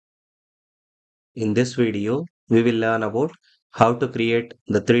In this video, we will learn about how to create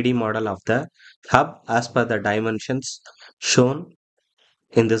the 3D model of the hub as per the dimensions shown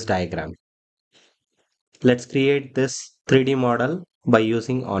in this diagram. Let's create this 3D model by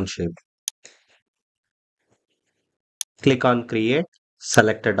using Onshape. Click on Create,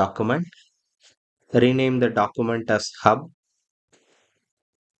 select a document, rename the document as Hub,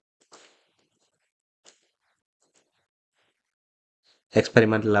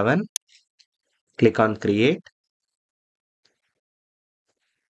 Experiment 11, click on Create.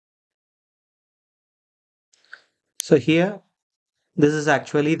 So here, this is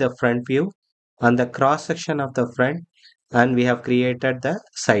actually the front view and the cross section of the front, and we have created the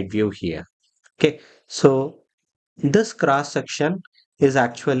side view here. Okay, so this cross section is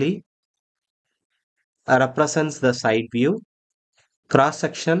actually represents the side view, cross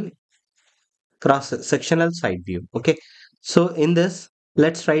section, cross sectional side view. Okay, so in this,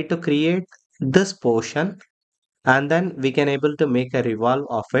 let's try to create this portion, and then we can able to make a revolve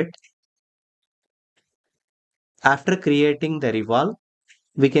of it. After creating the revolve,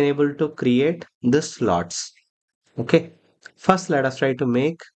 we can able to create the slots. Okay, first let us try to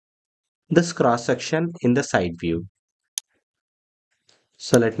make this cross section in the side view.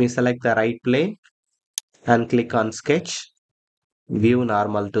 So let me select the right plane and click on sketch, view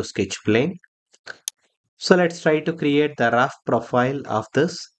normal to sketch plane. So let's try to create the rough profile of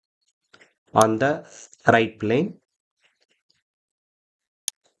this on the right plane.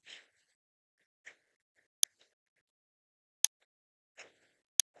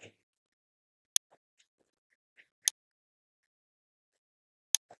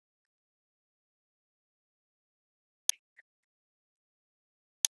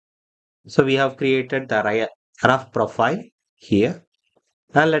 So we have created the rough profile here.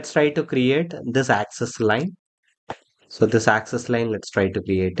 And let's try to create this axis line. So this axis line, let's try to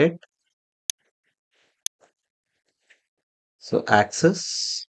create it. So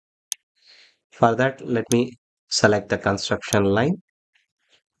axis, for that, let me select the construction line.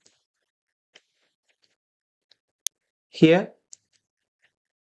 Here,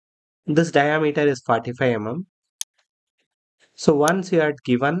 this diameter is 45 mm. So once you had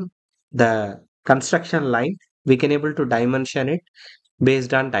given the construction line, we can able to dimension it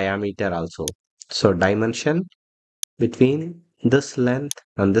based on diameter also. So dimension between this length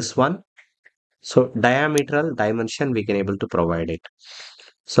and this one. So diametral dimension we can able to provide it.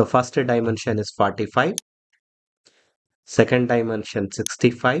 So first dimension is 45, second dimension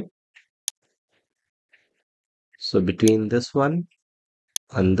 65. So between this one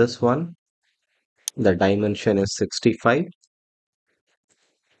and this one, the dimension is 65,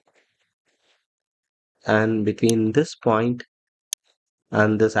 and between this point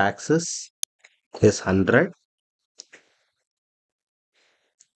and this axis is 100,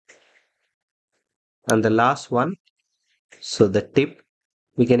 and the last one, so the tip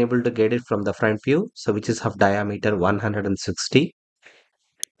we can able to get it from the front view, so which is of diameter 160.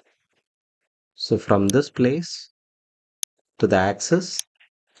 So from this place to the axis,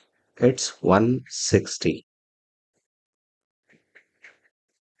 it's 160.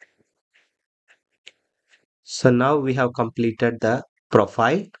 So now we have completed the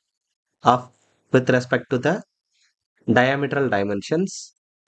profile of with respect to the diametral dimensions.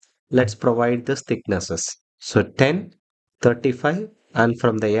 Let's provide this thicknesses. So 10, 35, and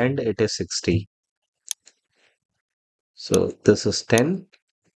from the end it is 60. So this is 10,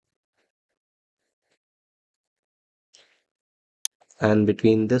 and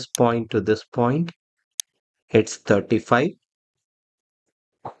between this point to this point it's 35,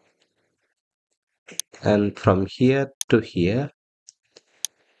 and from here to here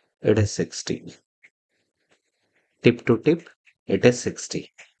it is 60. Tip to tip it is 60.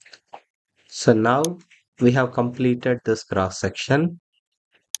 So now we have completed this cross section.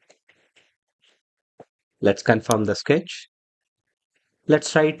 Let's confirm the sketch.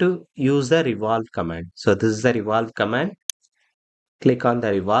 Let's try to use the revolve command. So this is the revolve command. Click on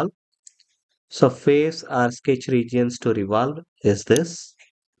the revolve. So face or sketch regions to revolve is this,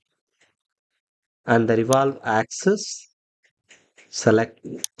 and the revolve axis, select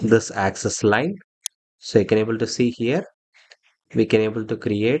this axis line. So you can able to see here, we can able to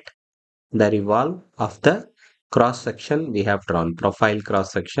create the revolve of the cross section we have drawn, profile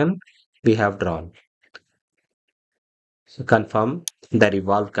cross section we have drawn. So confirm the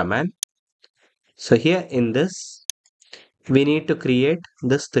revolve command. So here in this, we need to create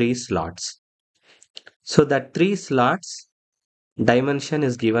this 3 slots. So that 3 slots dimension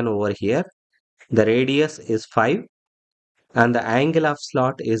is given over here. The radius is 5 and the angle of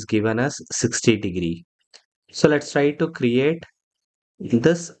slot is given as 60 degree. So let's try to create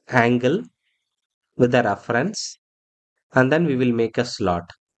this angle with the reference, and then we will make a slot.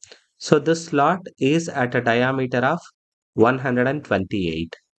 So this slot is at a diameter of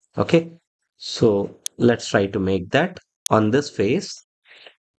 128. Okay. So let's try to make that on this face.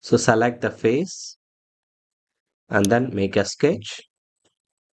 So select the face and then make a sketch,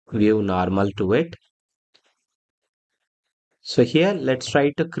 view normal to it. So here let's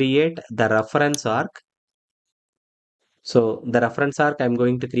try to create the reference arc. So the reference arc I'm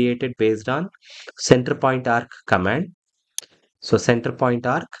going to create it based on center point arc command. So center point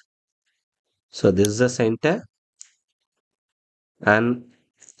arc. So this is the center and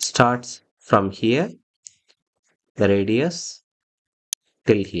starts from here, the radius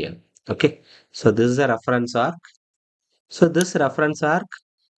till here. Okay. So this is a reference arc. So this reference arc,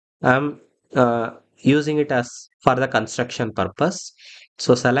 I'm using it as for the construction purpose.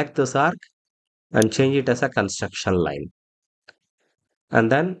 So select this arc and change it as a construction line.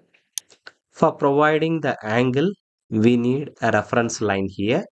 And then for providing the angle, we need a reference line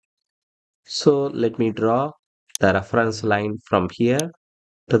here. So let me draw the reference line from here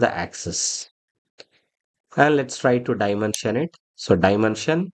to the axis. And let's try to dimension it. So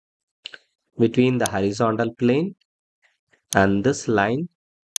dimension between the horizontal plane and this line,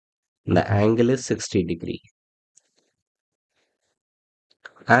 the angle is 60 degree.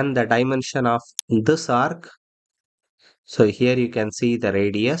 And the dimension of this arc, so here you can see the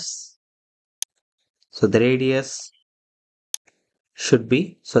radius. So the radius should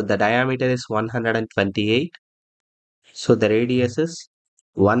be, so the diameter is 128. So the radius is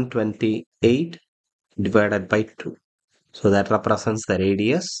 128 divided by 2. So that represents the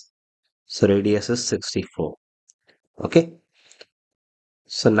radius. So radius is 64. Okay.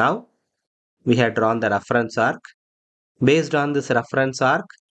 So now we have drawn the reference arc. Based on this reference arc,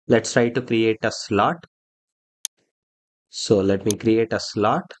 let's try to create a slot. So let me create a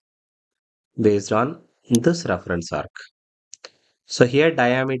slot based on this reference arc. So here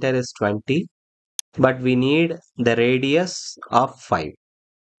diameter is 20, but we need the radius of 5.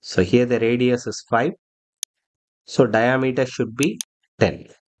 So here the radius is 5. So diameter should be 10.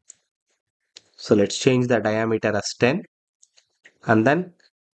 So let's change the diameter as 10. And then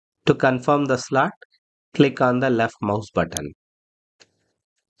to confirm the slot, click on the left mouse button.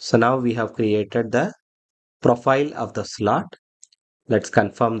 So now we have created the profile of the slot. Let's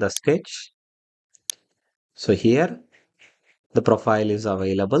confirm the sketch. So here the profile is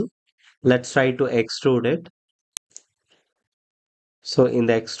available. Let's try to extrude it. So in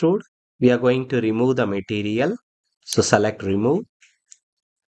the extrude, we are going to remove the material. So select remove.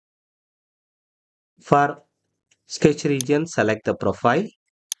 For sketch region, select the profile.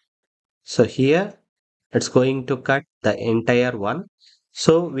 So here it's going to cut the entire one.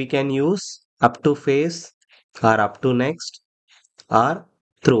 So we can use up to face or up to next or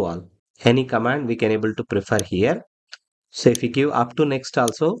through all. Any command we can able to prefer here. So if you give up to next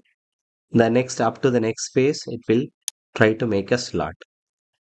also, the next up to the next face, it will try to make a slot.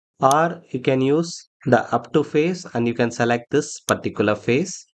 Or you can use the up to face and you can select this particular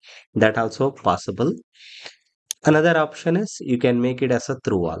face. That also possible. Another option is you can make it as a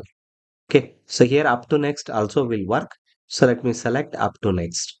through all. Okay, so here up to next also will work. So let me select up to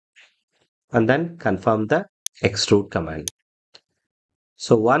next and then confirm the extrude command.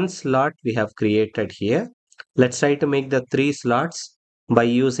 So one slot we have created here. Let's try to make the 3 slots by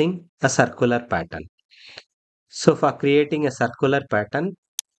using a circular pattern. So for creating a circular pattern,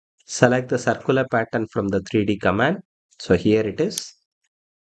 select the circular pattern from the 3D command. So here it is.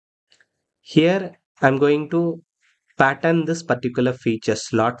 Here I'm going to pattern this particular feature,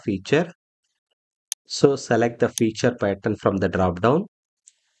 slot feature. So select the feature pattern from the drop down.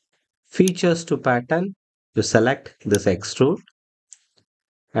 Features to pattern, you select this extrude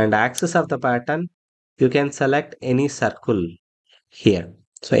and axis of the pattern, you can select any circle here.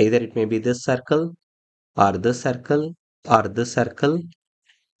 So either it may be this circle or this circle or this circle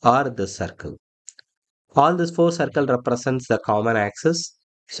or this circle. All these 4 circle represents the common axis.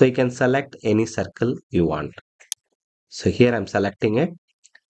 So you can select any circle you want. So here I'm selecting it.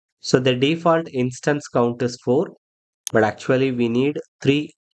 So the default instance count is 4, but actually we need 3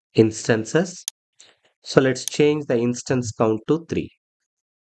 instances. So let's change the instance count to 3.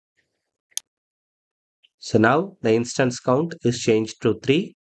 So now the instance count is changed to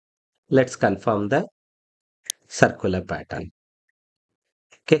 3. Let's confirm the circular pattern.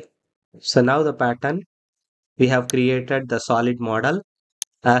 Okay. So now the pattern, we have created the solid model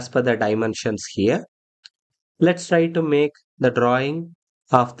as per the dimensions here. Let's try to make the drawing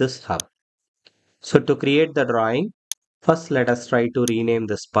of this hub. So to create the drawing, first let us try to rename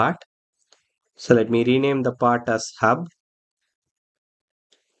this part. So let me rename the part as hub.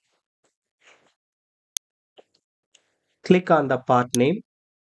 Click on the part name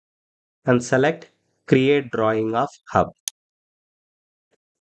and select create drawing of hub.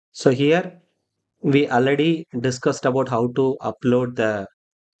 So here we already discussed about how to upload the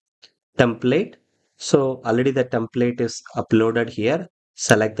template. So already the template is uploaded here.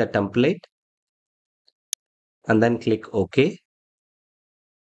 Select the template and then click OK.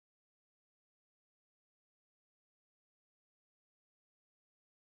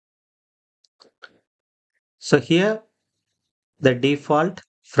 So here the default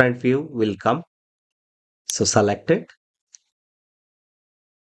front view will come. So select it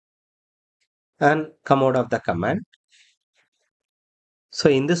and come out of the command. So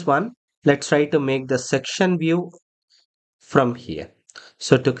in this one, let's try to make the section view from here.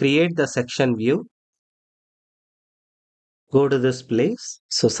 So to create the section view, go to this place.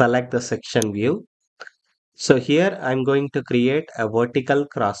 So select the section view. So here I'm going to create a vertical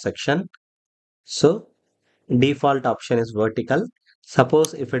cross section. So default option is vertical.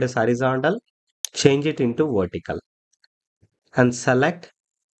 Suppose if it is horizontal, change it into vertical and select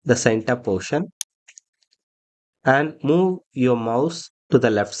the center portion and move your mouse to the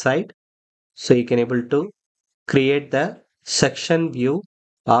left side so you can able to create the section view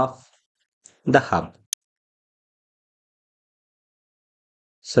of the hub.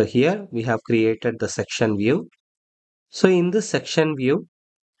 So here we have created the section view. So in this section view,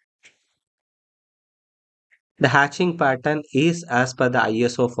 the hatching pattern is as per the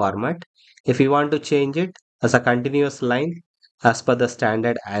ISO format. If you want to change it as a continuous line as per the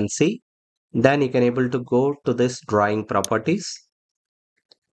standard ANSI, then you can able to go to this drawing properties,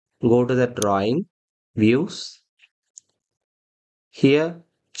 go to the drawing views. Here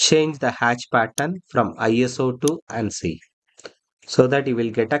change the hatch pattern from ISO to ANSI so that you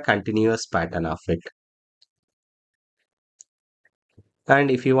will get a continuous pattern of it. And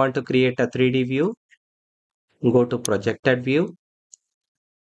if you want to create a 3D view, go to projected view,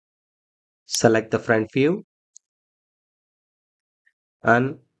 select the front view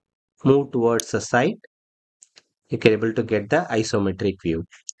and move towards the side. You can able to get the isometric view.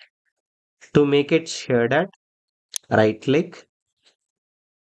 To make it shaded, right click,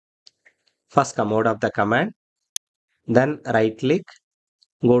 first come out of the command, then right click,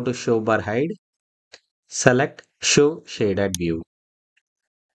 go to show bar hide, select show shaded view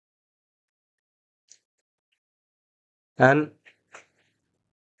and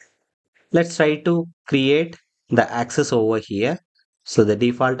let's try to create the axis over here. So the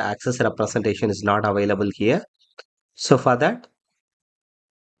default axis representation is not available here. So for that,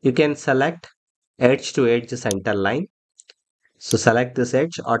 you can select edge to edge center line. So select this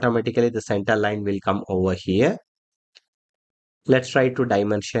edge, automatically the center line will come over here. Let's try to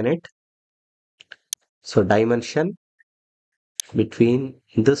dimension it. So dimension between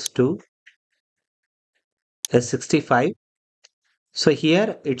this two is 65. So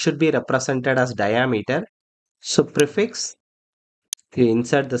here it should be represented as diameter. So prefix, you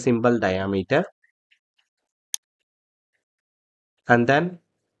insert the symbol diameter and then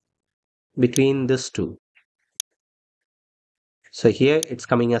between this two. So here it's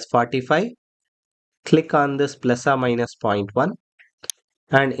coming as 45. Click on this plus or minus 0.1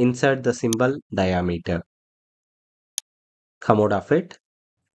 and insert the symbol diameter. Come out of it.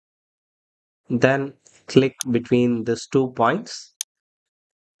 Then click between these 2 points.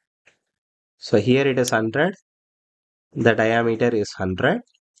 So here it is 100. The diameter is 100.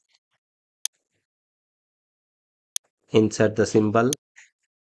 Insert the symbol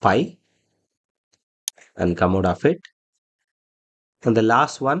pi and come out of it. And the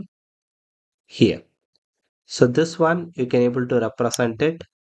last one here. So this one you can able to represent it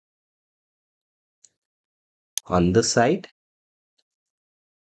on this side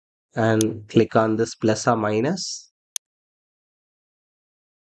and click on this plus or minus.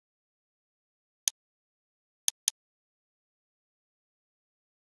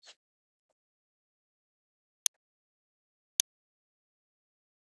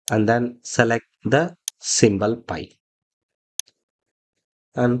 And then select the symbol pi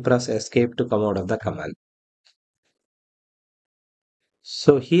and press escape to come out of the command.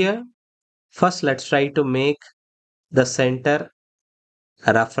 So here first let's try to make the center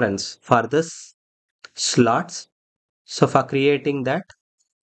reference for this slots. So for creating that,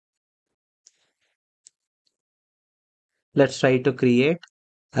 let's try to create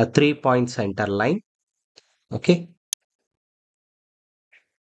a 3 point center line. Okay.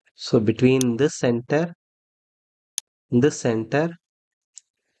 So between this center and this center.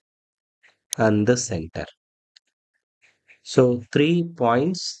 So 3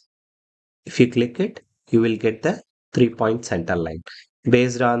 points, if you click it, you will get the 3 point center line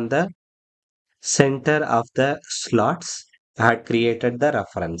based on the center of the slots, I had created the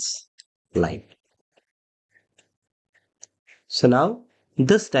reference line. So now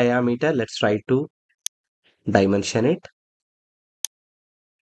this diameter, let's try to dimension it.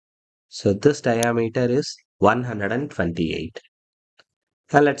 So this diameter is 128.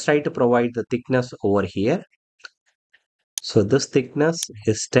 And let's try to provide the thickness over here. So this thickness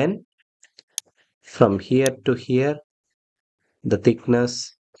is 10. From here to here, the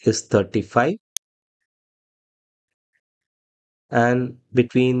thickness is 35. And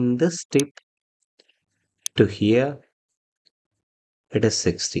between this tip to here, it is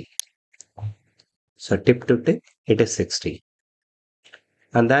 60. So tip to tip, it is 60.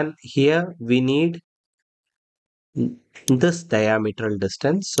 And then here we need this diametral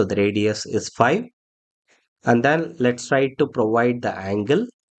distance. So the radius is 5. And then let's try to provide the angle.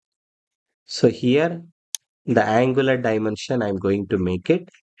 So here the angular dimension, I'm going to make it.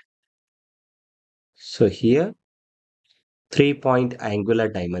 So here 3-point angular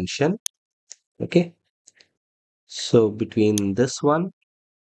dimension. Okay. So between this one,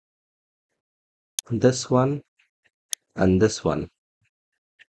 and this one,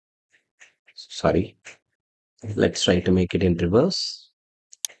 sorry, let's try to make it in reverse.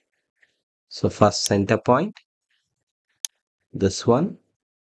 So first center point, this one,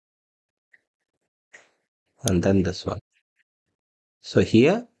 and then this one. So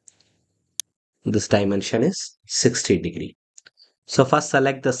here this dimension is 60 degree. So first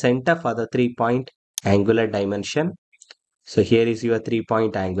select the center for the 3-point angular dimension. So here is your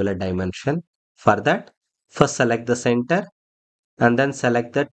 3-point angular dimension. For that, first select the center and then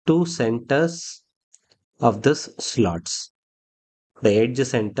select the two centers of this slots, the edge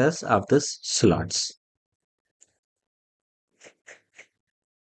centers of this slots.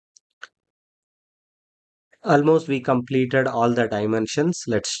 Almost we completed all the dimensions.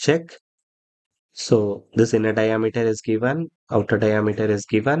 Let's check. So this inner diameter is given, outer diameter is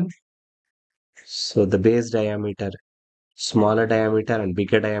given. So the base diameter, smaller diameter and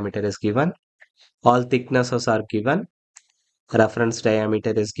bigger diameter is given. All thicknesses are given. Reference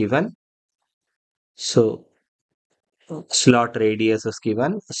diameter is given. So slot radius is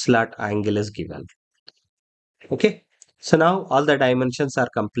given. Slot angle is given. Okay. So now all the dimensions are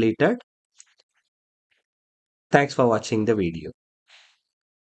completed. Thanks for watching the video.